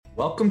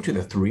Welcome to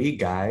the Three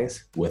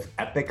Guys with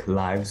Epic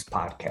Lives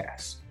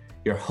podcast.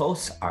 Your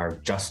hosts are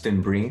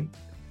Justin Breen,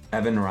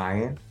 Evan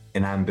Ryan,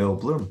 and I'm Bill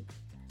Bloom.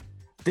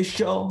 This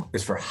show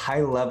is for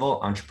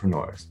high-level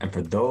entrepreneurs and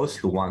for those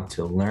who want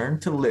to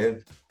learn to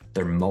live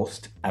their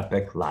most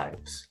epic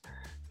lives.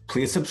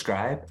 Please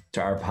subscribe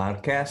to our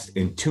podcast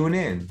and tune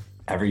in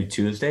every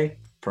Tuesday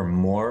for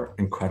more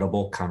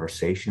incredible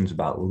conversations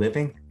about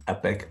living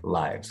epic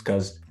lives,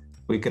 because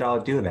we could all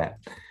do that.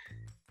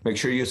 Make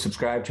sure you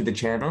subscribe to the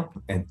channel,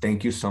 and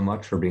thank you so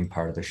much for being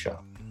part of the show.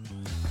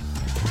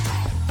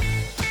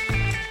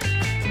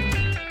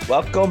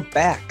 Welcome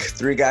back,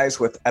 Three Guys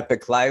with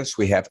Epic Lives.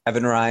 We have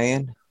Evan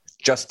Ryan,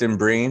 Justin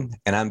Breen,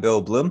 and I'm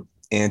Bill Bloom.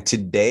 And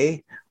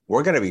today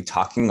we're going to be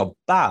talking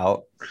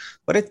about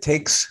what it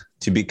takes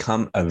to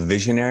become a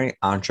visionary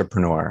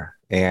entrepreneur.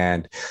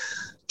 And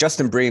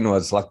Justin Breen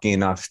was lucky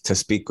enough to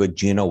speak with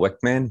Gino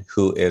Wickman,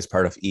 who is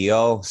part of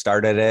EO,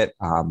 started it,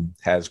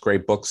 has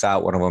great books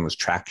out. One of them is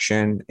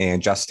Traction. And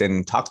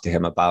Justin talked to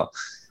him about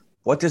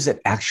what does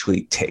it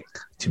actually take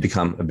to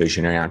become a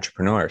visionary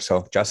entrepreneur.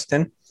 So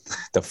Justin,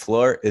 the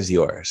floor is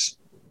yours.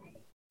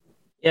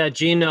 Yeah,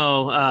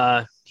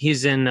 Gino,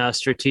 he's in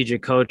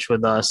Strategic Coach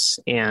with us,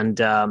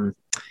 and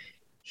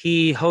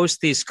he hosts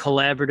these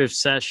collaborative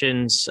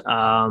sessions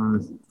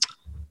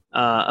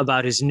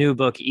about his new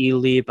book,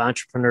 E-Leap,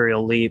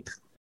 Entrepreneurial Leap.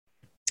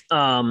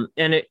 And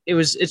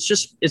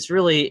it's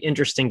really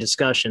interesting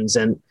discussions.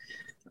 And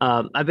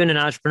I've been an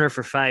entrepreneur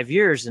for 5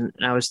 years, and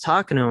I was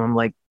talking to him, I'm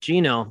like,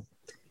 Gino,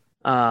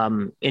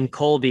 in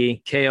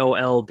Kolbe,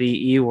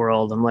 Kolbe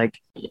world, I'm like,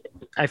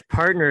 I've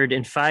partnered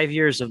in 5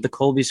 years of the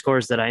Kolbe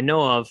scores that I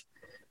know of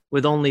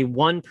with only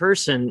one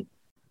person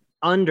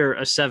under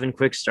a 7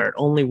 quick start,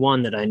 only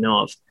one that I know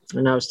of.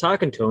 And I was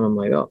talking to him, I'm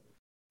like, oh,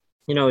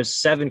 is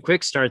 7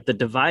 quick start the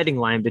dividing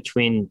line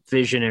between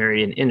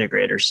visionary and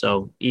integrator?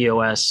 So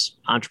EOS,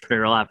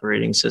 entrepreneurial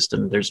operating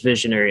system, there's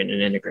visionary and an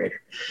integrator.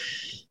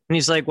 And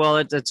he's like,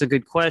 well, that's a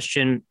good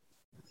question.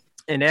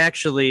 And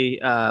actually,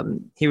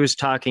 he was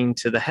talking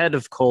to the head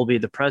of Kolbe,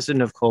 the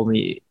president of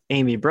Kolbe,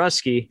 Amy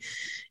Brusky,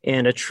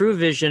 and a true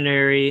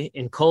visionary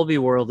in Kolbe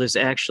world is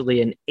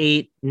actually an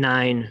 8,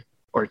 9,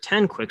 or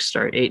 10 quick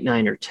start, 8,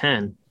 9, or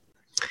 10.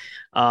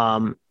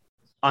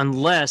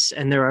 Unless,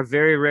 and there are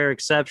very rare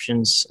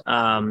exceptions,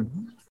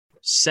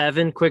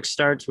 7 quick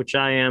starts, which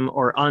I am,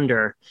 or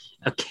under,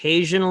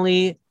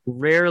 occasionally,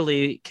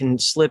 rarely can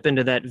slip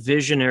into that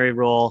visionary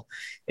role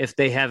if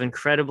they have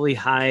incredibly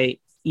high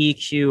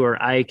EQ or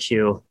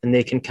IQ, and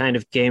they can kind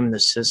of game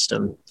the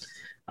system.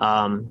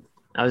 I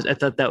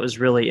thought that was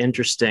really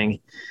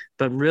interesting.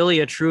 But really,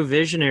 a true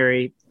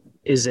visionary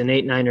is an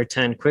 8, 9, or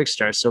 10 quick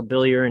start. So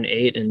Bill, you're an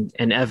 8,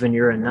 and Evan,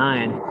 you're a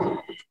 9.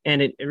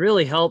 And it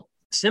really helped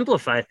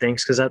simplify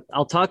things, because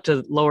I'll talk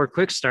to lower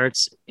quick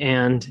starts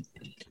and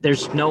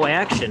there's no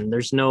action.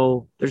 There's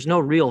no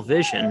real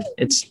vision.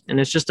 It's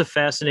just a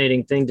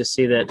fascinating thing to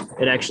see that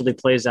it actually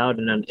plays out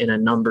in a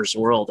numbers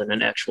world, in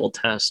an actual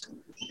test.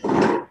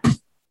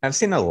 I've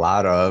seen a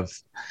lot of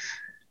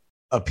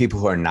people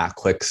who are not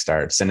quick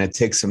starts, and it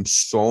takes them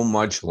so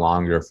much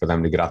longer for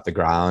them to get off the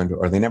ground,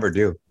 or they never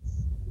do.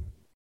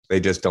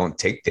 They just don't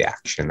take the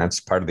action. That's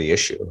part of the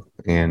issue.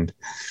 And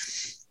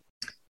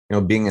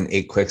being an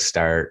 8 quick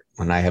start,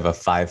 when I have a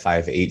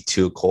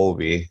 5.582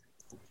 Kolbe,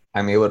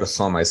 I'm able to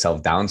slow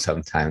myself down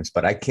sometimes,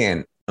 but I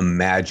can't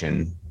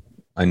imagine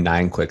a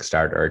 9 quick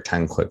start or a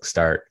 10 quick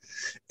start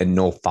and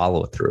no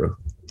follow through,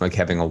 like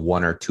having a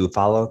 1 or 2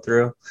 follow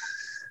through.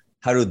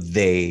 How do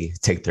they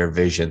take their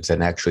visions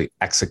and actually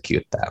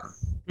execute them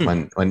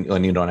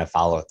when you don't have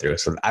follow through?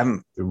 So I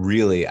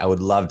would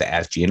love to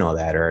ask Gino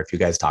that, or if you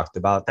guys talked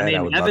about that.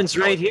 Evan's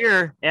right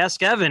here.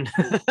 Ask Evan.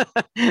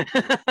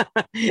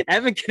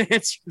 Evan can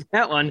answer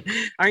that one.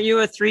 Aren't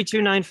you a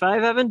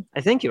 3295, Evan?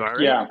 I think you are,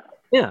 right? Yeah.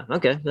 Yeah.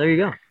 Okay. There you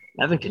go.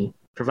 Evan can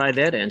provide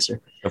that answer.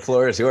 The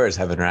floor is yours,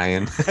 Evan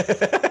Ryan.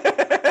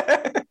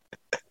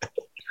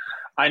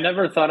 I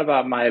never thought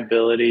about my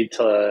ability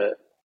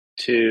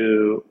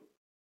to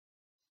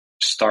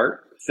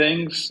start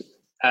things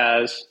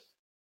as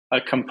a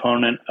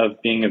component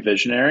of being a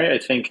visionary. I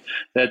think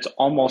that's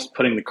almost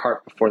putting the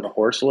cart before the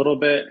horse a little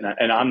bit.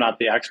 And I'm not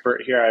the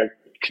expert here. I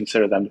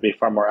consider them to be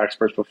far more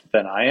experts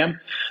than I am.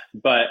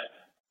 But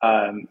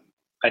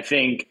I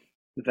think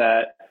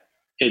that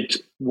it's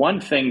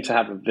one thing to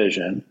have a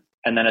vision,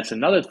 and then it's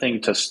another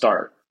thing to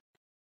start.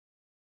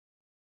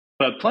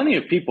 But plenty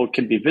of people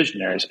can be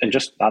visionaries and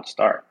just not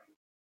start.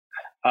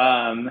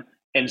 And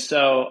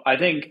so I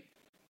think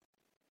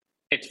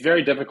it's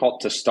very difficult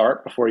to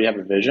start before you have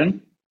a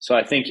vision. So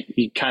I think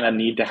you kind of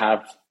need to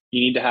have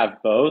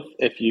both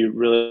if you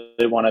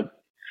really want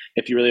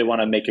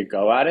to make a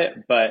go at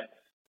it. But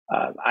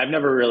I've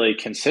never really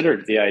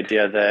considered the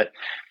idea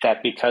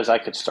that because I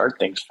could start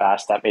things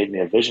fast, that made me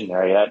a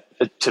visionary.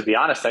 To be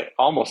honest, it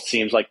almost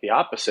seems like the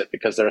opposite,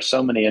 because there are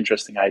so many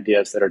interesting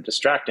ideas that are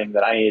distracting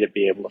that I need to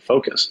be able to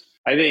focus.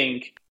 I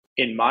think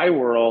in my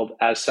world,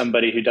 as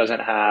somebody who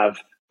doesn't have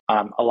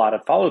a lot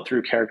of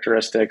follow-through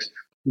characteristics,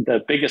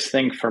 the biggest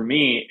thing for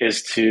me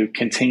is to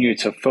continue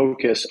to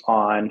focus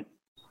on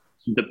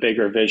the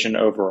bigger vision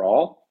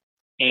overall,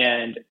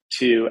 and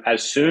to,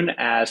 as soon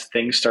as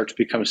things start to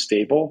become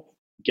stable,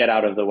 get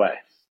out of the way.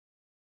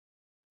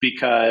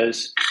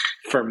 Because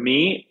for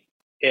me,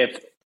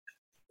 if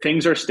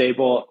things are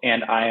stable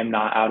and I am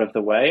not out of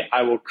the way,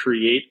 I will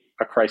create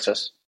a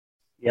crisis.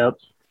 Yep.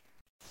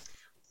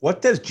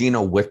 What does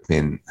Gino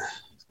Wickman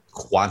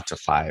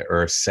quantify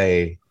or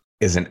say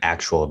is an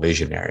actual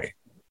visionary?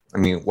 I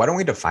mean, why don't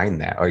we define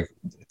that? Like,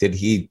 did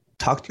he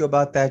talk to you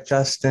about that,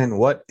 Justin?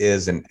 What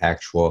is an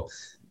actual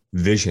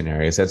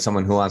visionary? Is that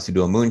someone who wants to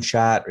do a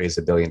moonshot, raise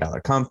 $1 billion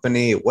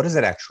company? What does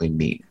that actually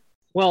mean?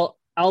 Well,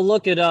 I'll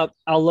look it up.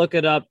 I'll look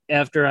it up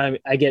after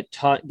I get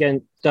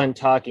done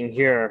talking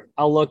here.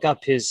 I'll look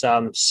up his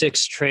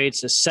 6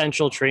 traits,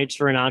 essential traits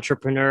for an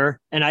entrepreneur.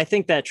 And I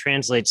think that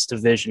translates to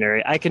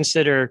visionary. I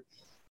consider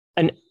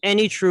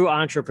any true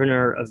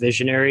entrepreneur a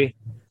visionary.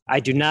 I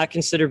do not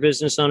consider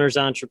business owners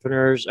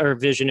entrepreneurs or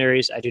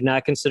visionaries. I do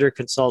not consider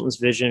consultants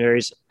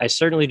visionaries. I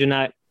certainly do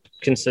not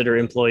consider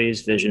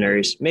employees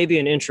visionaries. Maybe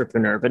an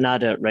entrepreneur, but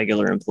not a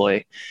regular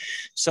employee.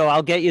 So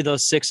I'll get you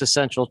those 6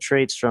 essential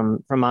traits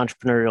from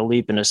Entrepreneurial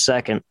Leap in a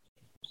second.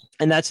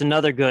 And that's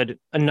another good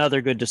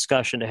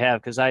discussion to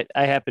have, because I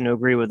happen to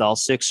agree with all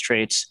 6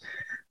 traits.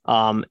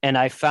 And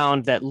I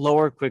found that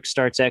lower quick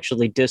starts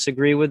actually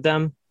disagree with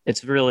them.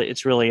 It's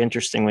really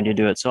interesting when you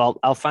do it. So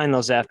I'll find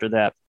those after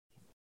that.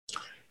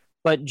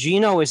 But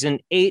Gino is an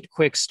 8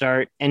 quick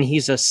start and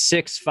he's a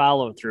 6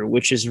 follow through,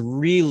 which is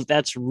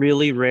that's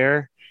really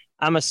rare.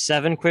 I'm a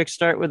 7 quick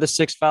start with a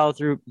 6 follow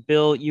through.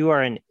 Bill, you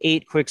are an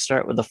 8 quick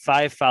start with a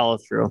 5 follow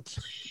through.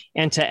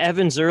 And to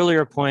Evan's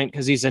earlier point,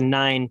 because he's a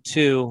 9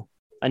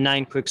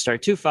 quick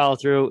start 2 follow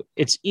through,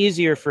 it's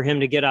easier for him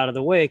to get out of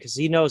the way because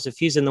he knows if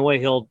he's in the way,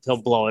 he'll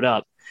blow it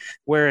up.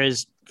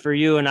 Whereas for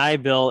you and I,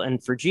 Bill,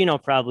 and for Gino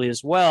probably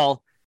as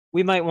well,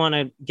 we might want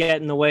to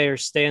get in the way or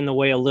stay in the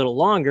way a little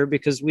longer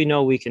because we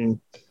know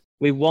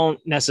we won't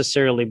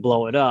necessarily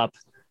blow it up.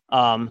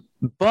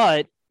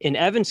 But in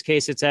Evan's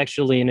case, it's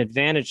actually an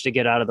advantage to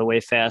get out of the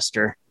way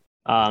faster,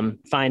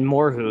 find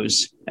more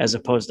who's, as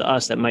opposed to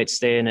us that might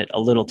stay in it a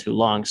little too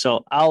long.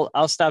 So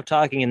I'll stop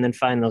talking and then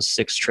find those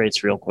 6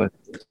 traits real quick.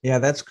 Yeah,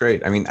 that's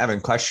great. I mean,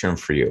 Evan, question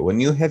for you. When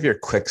you have your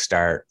quick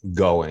start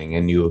going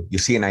and you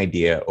see an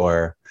idea,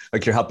 or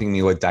like you're helping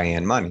me with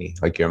Diane Money,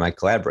 like you're my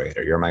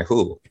collaborator, you're my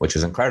who, which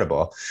is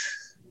incredible.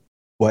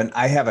 When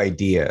I have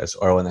ideas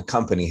or when the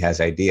company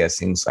has ideas,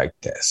 things like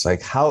this,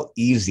 like how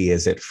easy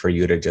is it for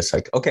you to just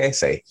like, okay,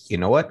 say, you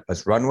know what,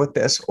 let's run with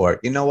this, or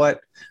you know what,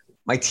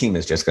 my team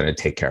is just going to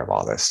take care of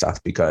all this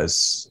stuff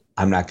because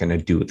I'm not going to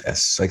do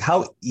this. Like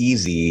how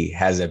easy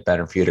has it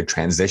been for you to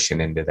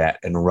transition into that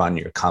and run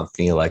your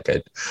company like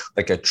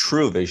a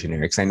true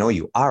visionary? Because I know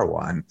you are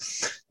one.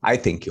 I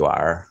think you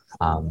are.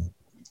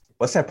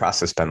 What's that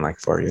process been like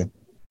for you?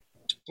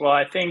 Well,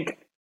 I think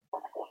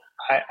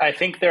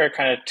there are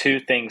kind of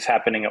 2 things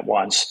happening at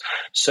once.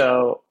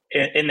 So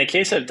in the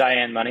case of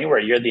Diane Money, where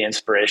you're the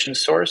inspiration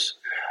source,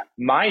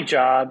 my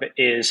job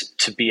is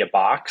to be a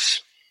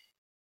box.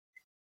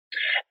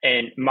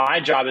 And my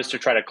job is to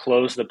try to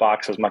close the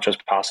box as much as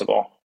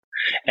possible.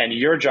 And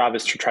your job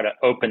is to try to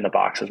open the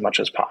box as much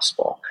as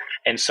possible.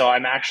 And so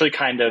I'm actually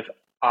kind of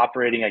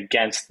operating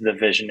against the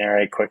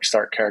visionary quick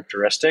start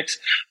characteristics,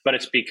 but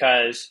it's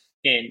because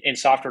in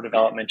software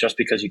development, just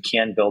because you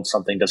can build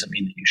something doesn't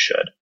mean that you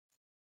should.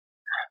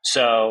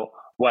 So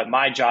what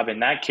my job in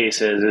that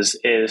case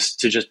is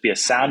to just be a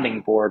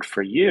sounding board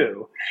for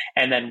you.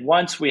 And then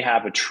once we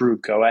have a true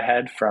go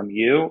ahead from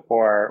you,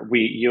 or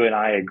you and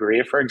I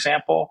agree, for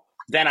example,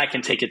 then I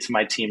can take it to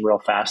my team real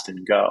fast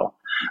and go.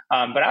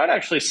 But I would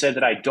actually say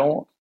that I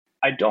don't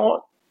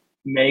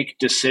make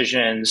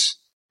decisions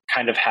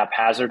kind of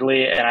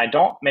haphazardly, and I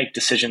don't make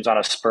decisions on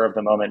a spur of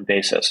the moment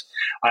basis.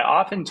 I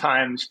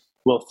oftentimes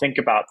will think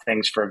about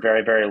things for a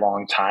very, very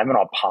long time, and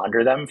I'll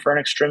ponder them for an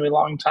extremely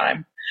long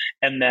time.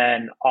 And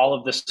then all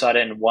of a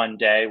sudden, one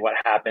day, what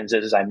happens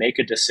is I make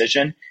a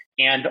decision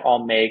and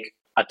I'll make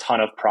a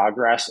ton of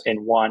progress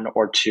in 1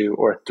 or 2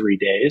 or 3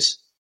 days.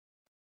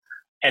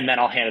 And then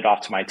I'll hand it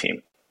off to my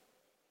team.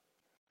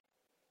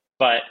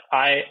 But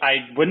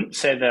I wouldn't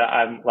say that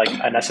I'm like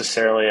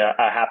necessarily a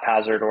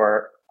haphazard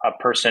or a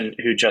person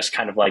who just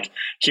kind of like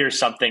hears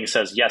something,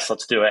 says, yes,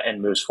 let's do it,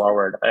 and moves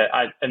forward.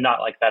 I'm not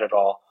like that at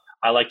all.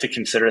 I like to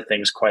consider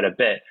things quite a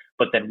bit.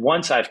 But then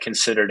once I've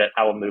considered it,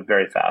 I will move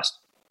very fast.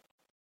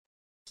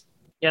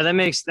 Yeah, that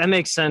makes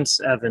sense,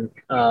 Evan.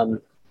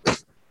 That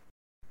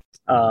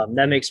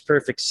makes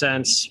perfect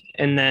sense.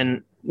 And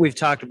then we've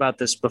talked about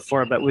this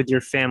before, but with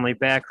your family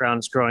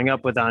backgrounds, growing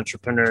up with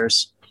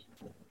entrepreneurs,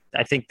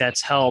 I think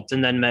that's helped.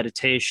 And then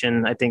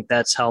meditation, I think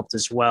that's helped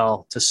as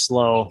well to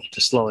slow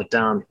it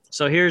down.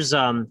 So here's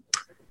the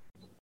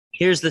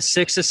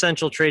 6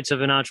 essential traits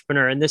of an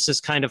entrepreneur. And this is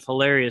kind of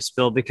hilarious,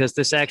 Bill, because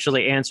this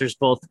actually answers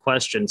both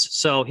questions.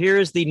 So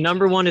here's the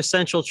number 1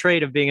 essential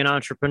trait of being an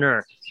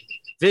entrepreneur: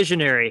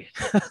 visionary.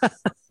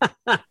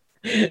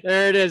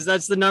 There it is.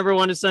 That's the number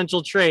 1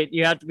 essential trait.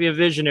 You have to be a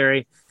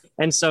visionary.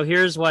 And so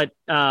here's what,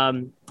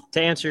 to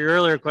answer your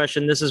earlier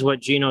question, this is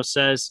what Gino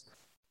says.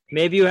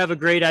 Maybe you have a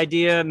great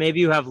idea. Maybe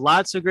you have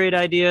lots of great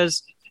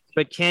ideas,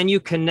 but can you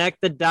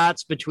connect the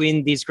dots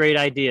between these great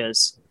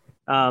ideas?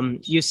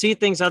 You see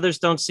things others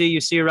don't see.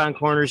 You see around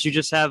corners. You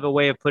just have a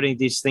way of putting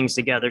these things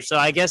together. So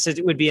I guess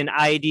it would be an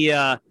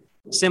idea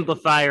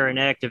simplifier and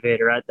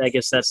activator. I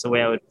guess that's the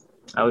way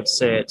I would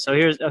say it. So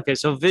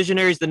so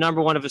visionary is the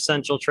number one of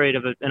essential trait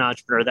of an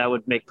entrepreneur. That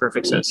would make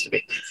perfect sense to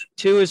me.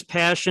 2 is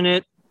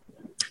passionate.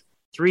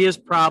 3 is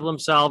problem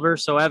solver.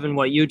 So Evan,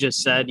 what you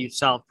just said, you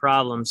solve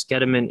problems, get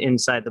them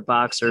inside the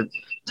box or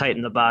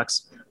tighten the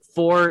box.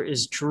 4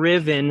 is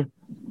driven.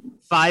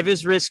 5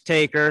 is risk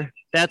taker.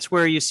 That's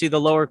where you see the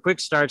lower quick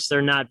starts.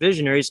 They're not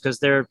visionaries because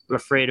they're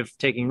afraid of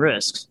taking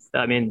risks.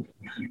 I mean,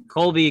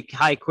 Kolbe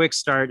high quick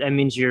start, that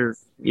means you're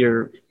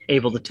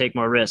able to take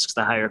more risks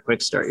the higher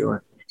quick start you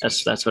are.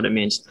 That's what it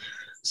means.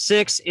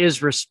 6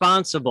 is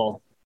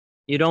responsible.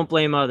 You don't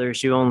blame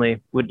others. You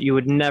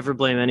would never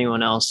blame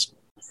anyone else.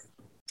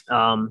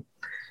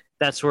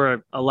 That's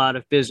where a lot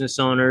of business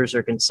owners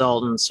or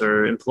consultants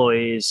or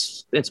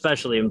employees,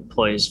 especially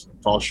employees,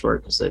 fall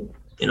short because they,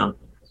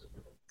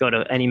 go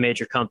to any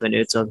major company.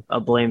 It's a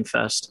blame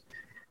fest.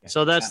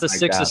 So that's the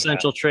 6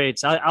 essential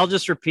traits. I'll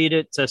just repeat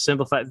it to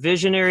simplify: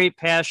 visionary,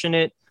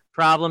 passionate,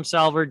 problem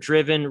solver,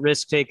 driven,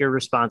 risk taker,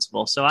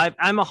 responsible. So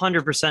I'm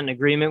 100% in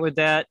agreement with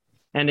that.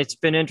 And it's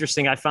been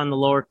interesting. I found the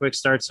lower quick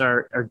starts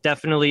are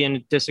definitely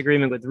in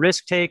disagreement with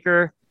risk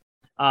taker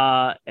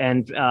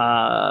and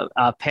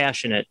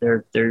passionate.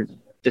 They're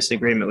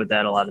disagreement with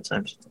that a lot of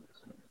times.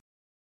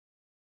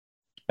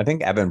 I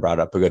think Evan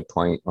brought up a good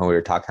point when we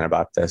were talking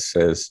about this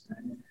is,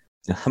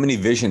 how many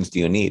visions do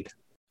you need?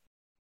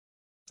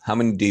 How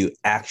many do you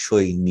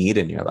actually need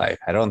in your life?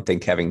 I don't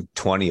think having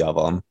 20 of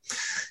them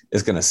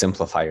is going to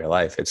simplify your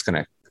life. It's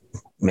going to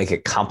make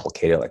it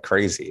complicated like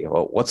crazy.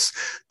 Well, what's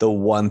the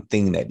one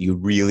thing that you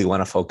really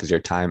want to focus your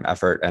time,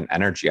 effort, and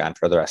energy on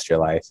for the rest of your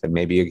life? And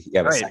maybe you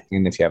have a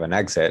second if you have an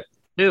exit.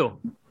 2.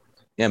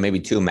 Yeah, maybe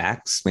 2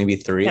 max, maybe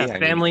 3. Yeah,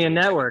 family and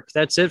network.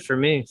 That's it for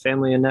me.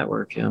 Family and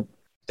network. Yeah.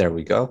 There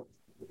we go.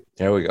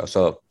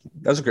 So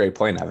that's a great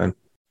point, Evan.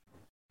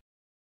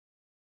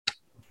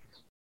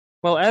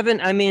 Well, Evan,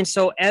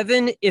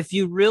 if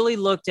you really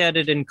looked at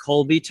it in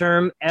Kolbe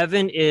term,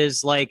 Evan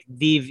is like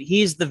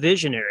he's the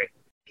visionary.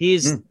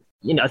 He's,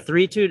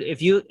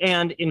 3-2.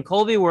 And in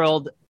Kolbe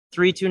world,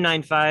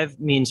 3295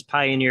 means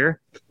pioneer.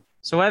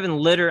 So Evan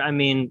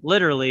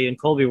literally in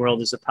Kolbe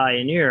world is a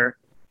pioneer.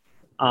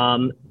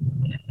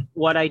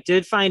 What I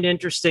did find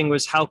interesting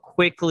was how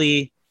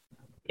quickly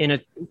in a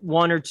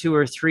 1 or 2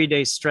 or 3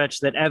 day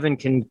stretch that Evan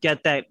can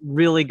get that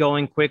really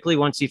going quickly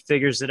once he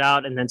figures it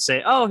out and then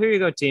say, oh, here you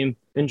go, team.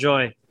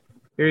 Enjoy.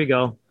 Here you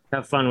go.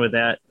 Have fun with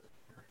that.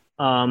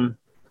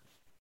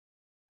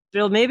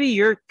 Bill, maybe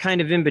you're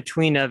kind of in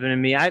between Evan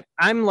and me.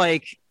 I'm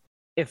like,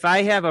 if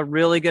I have a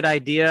really good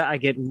idea, I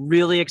get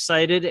really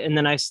excited and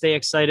then I stay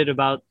excited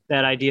about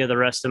that idea the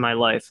rest of my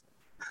life.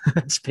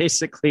 It's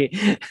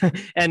basically,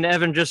 and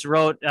Evan just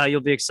wrote,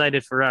 you'll be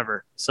excited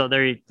forever. So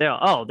there you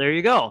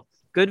go.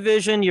 Good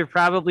vision. You're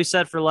probably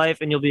set for life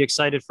and you'll be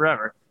excited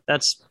forever.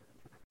 That's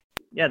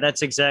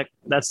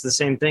the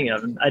same thing,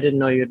 Evan. I didn't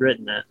know you had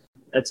written that.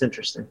 That's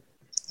interesting.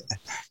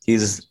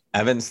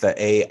 Evan's the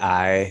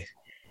AI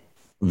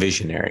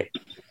visionary.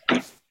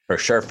 For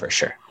sure.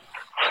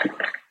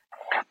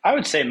 I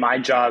would say my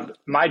job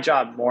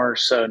more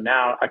so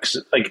now,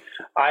 like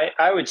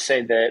I would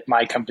say that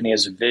my company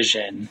has a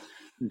vision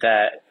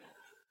that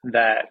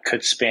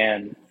could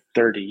span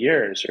 30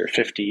 years or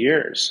 50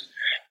 years.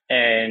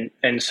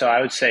 And so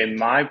I would say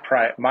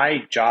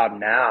my job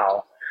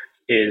now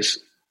is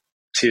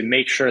to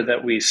make sure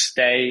that we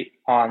stay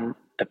on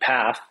the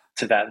path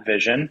to that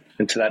vision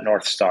and to that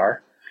North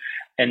Star.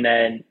 And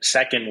then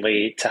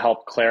secondly, to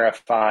help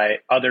clarify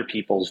other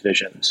people's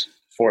visions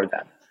for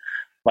them.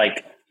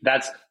 Like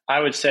I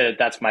would say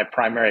that's my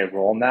primary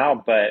role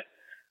now, but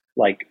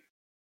like,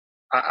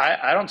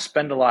 I don't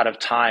spend a lot of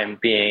time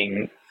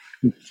being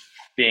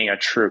a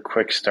true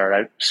quick start.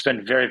 I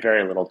spend very,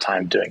 very little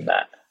time doing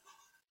that.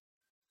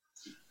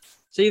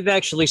 So you've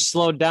actually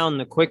slowed down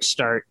the quick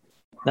start.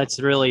 That's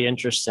really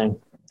interesting.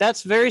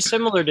 That's very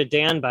similar to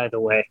Dan, by the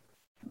way.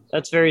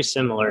 That's very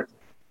similar.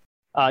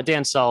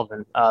 Dan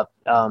Sullivan.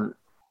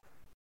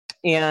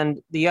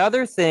 And the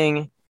other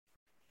thing,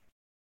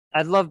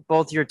 I'd love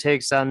both your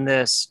takes on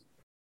this,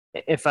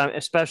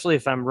 especially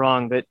if I'm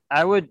wrong, but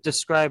I would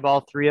describe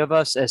all 3 of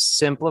us as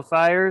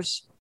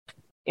simplifiers,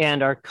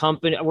 and our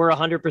company, we're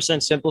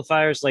 100%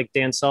 simplifiers like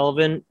Dan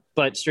Sullivan,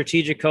 but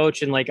Strategic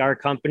Coach and like our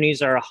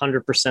companies are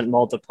 100%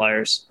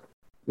 multipliers.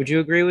 Would you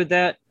agree with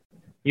that?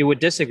 You would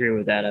disagree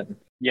with that, Evan?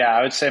 Yeah,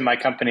 I would say my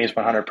company is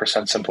 100%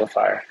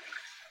 simplifier.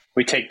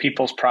 We take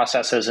people's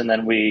processes and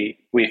then we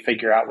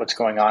figure out what's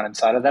going on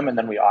inside of them and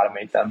then we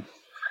automate them.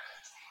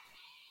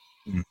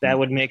 That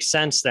would make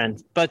sense then.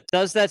 But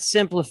does that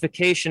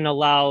simplification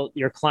allow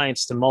your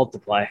clients to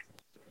multiply?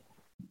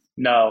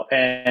 No.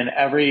 And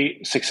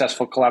every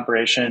successful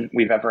collaboration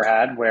we've ever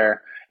had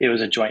where it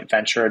was a joint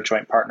venture, a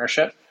joint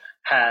partnership,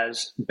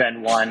 has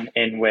been one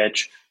in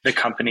which the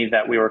company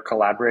that we were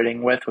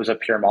collaborating with was a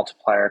pure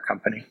multiplier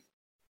company.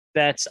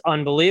 That's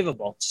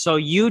unbelievable. So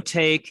let's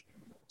take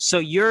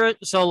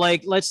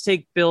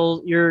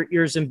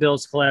yours and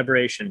Bill's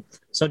collaboration.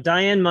 So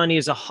Diane Money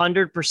is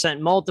 100%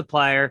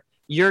 multiplier.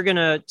 You're going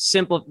to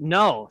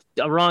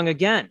wrong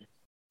again.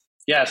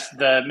 Yes.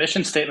 The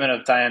mission statement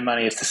of Diane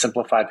Money is to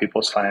simplify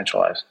people's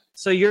financial lives.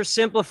 So you're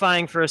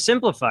simplifying for a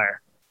simplifier.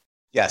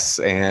 Yes.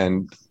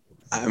 And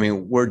I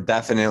mean, we're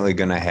definitely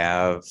going to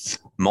have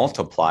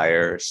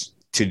multipliers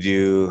to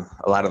do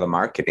a lot of the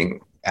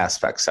marketing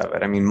aspects of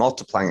it. I mean,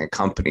 multiplying a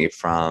company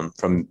from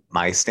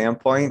my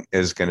standpoint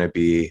is going to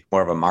be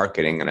more of a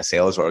marketing and a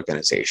sales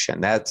organization.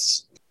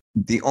 That's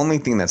the only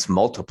thing that's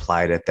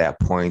multiplied at that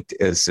point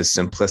is the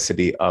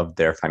simplicity of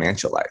their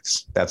financial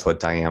lives. That's what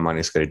Diane Money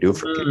is going to do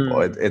for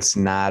people. It's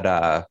not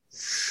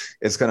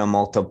it's going to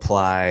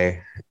multiply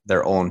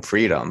their own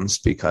freedoms,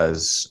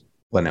 because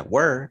when it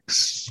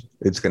works,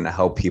 it's going to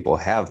help people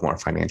have more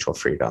financial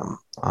freedom.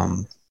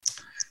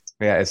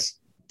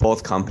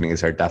 Both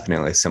companies are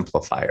definitely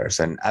simplifiers,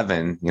 and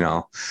Evan,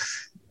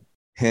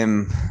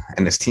 him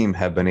and his team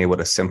have been able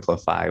to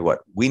simplify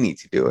what we need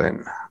to do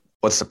and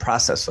what's the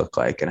process look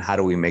like and how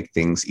do we make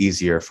things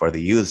easier for the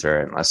user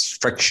and less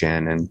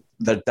friction. And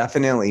there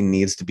definitely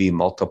needs to be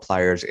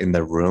multipliers in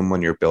the room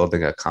when you're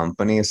building a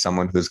company,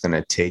 someone who's going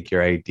to take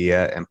your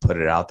idea and put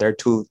it out there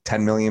to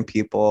 10 million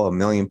people, 1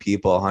 million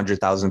people,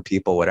 100,000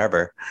 people,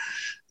 whatever.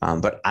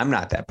 But I'm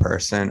not that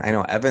person. I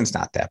know Evan's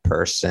not that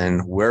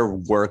person. We're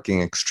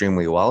working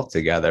extremely well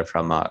together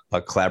from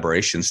a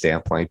collaboration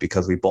standpoint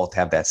because we both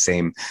have that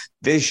same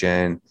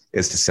vision,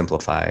 is to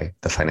simplify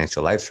the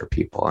financial lives for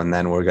people. And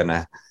then we're going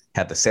to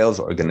have the sales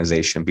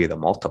organization be the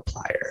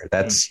multiplier.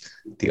 That's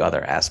the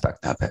other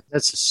aspect of it.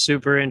 That's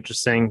super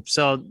interesting.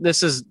 So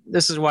this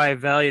is why I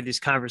value these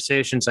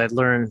conversations. I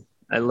learn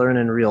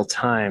in real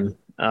time.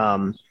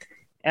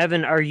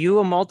 Evan, are you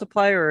a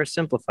multiplier or a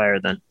simplifier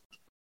then?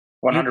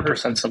 100%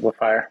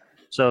 simplifier.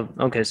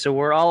 So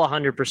we're all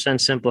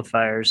 100%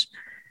 simplifiers.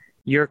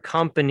 Your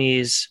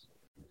companies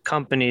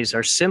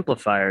are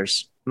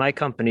simplifiers. My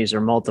companies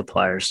are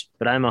multipliers,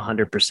 but I'm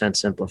 100%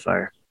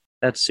 simplifier.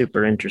 That's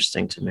super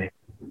interesting to me.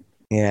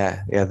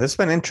 Yeah, this has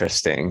been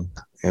interesting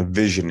and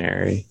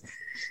visionary.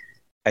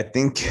 I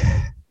think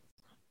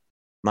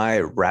my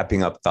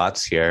wrapping up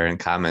thoughts here and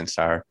comments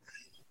are,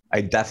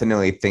 I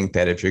definitely think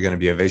that if you're going to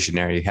be a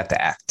visionary, you have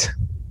to act.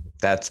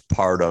 That's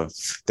part of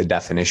the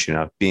definition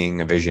of being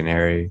a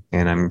visionary.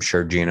 And I'm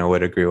sure Gino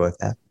would agree with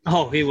that.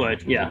 Oh, he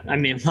would. Yeah. I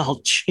mean,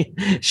 well,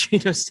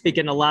 Gino's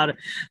taken a lot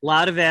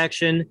of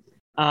action,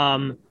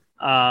 and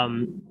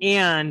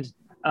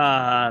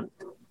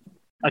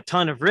a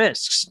ton of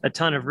risks.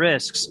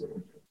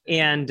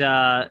 And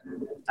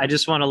I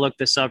just want to look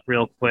this up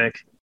real quick.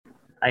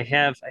 I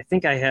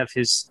think I have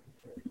his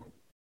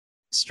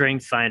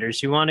strength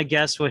finders. You want to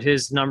guess what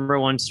his number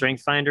one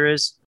strength finder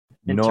is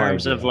in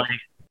terms of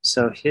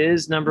so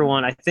his number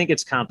one, I think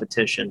it's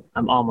competition.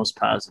 I'm almost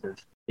positive.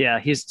 Yeah,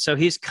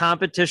 he's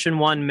competition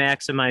 1,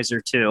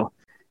 maximizer 2.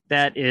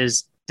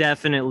 That's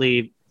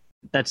definitely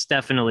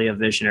a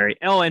visionary.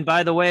 Oh, and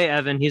by the way,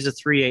 Evan, he's a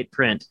 3-8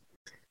 print.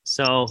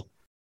 So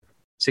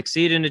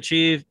succeed and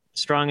achieve,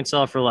 strong and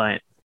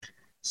self-reliant.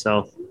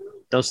 So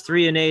those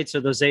 3 and 8s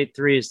or those 8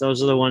 3s,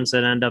 those are the ones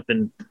that end up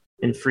in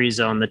free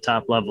zone, the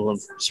top level of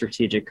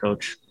strategic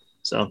coach.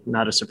 So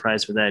not a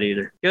surprise for that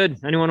either. Good.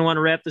 Anyone want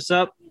to wrap this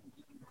up?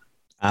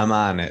 I'm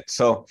on it.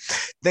 So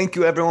thank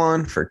you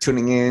everyone for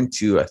tuning in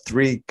to a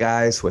 3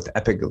 Guys with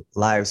Epic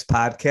Lives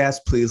podcast.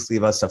 Please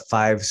leave us a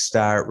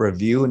 5-star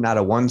review, not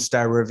a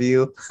 1-star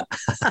review.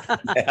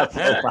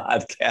 Apple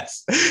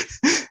Podcast.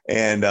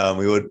 And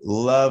we would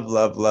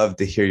love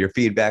to hear your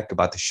feedback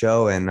about the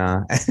show and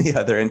any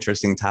other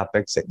interesting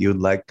topics that you'd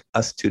like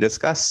us to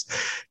discuss.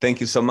 Thank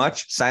you so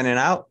much. Signing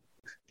out.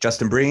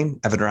 Justin Breen,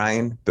 Evan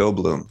Ryan, Bill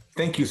Bloom.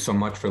 Thank you so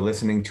much for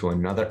listening to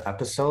another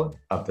episode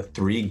of the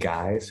 3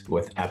 Guys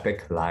with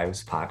Epic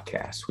Lives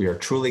podcast. We are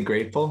truly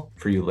grateful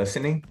for you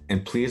listening,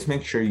 and please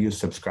make sure you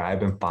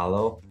subscribe and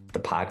follow the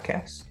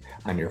podcast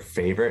on your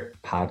favorite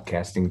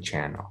podcasting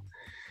channel.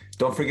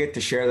 Don't forget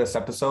to share this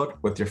episode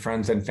with your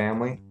friends and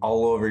family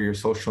all over your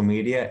social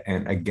media.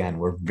 And again,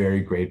 we're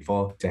very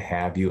grateful to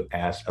have you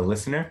as a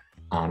listener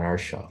on our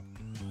show.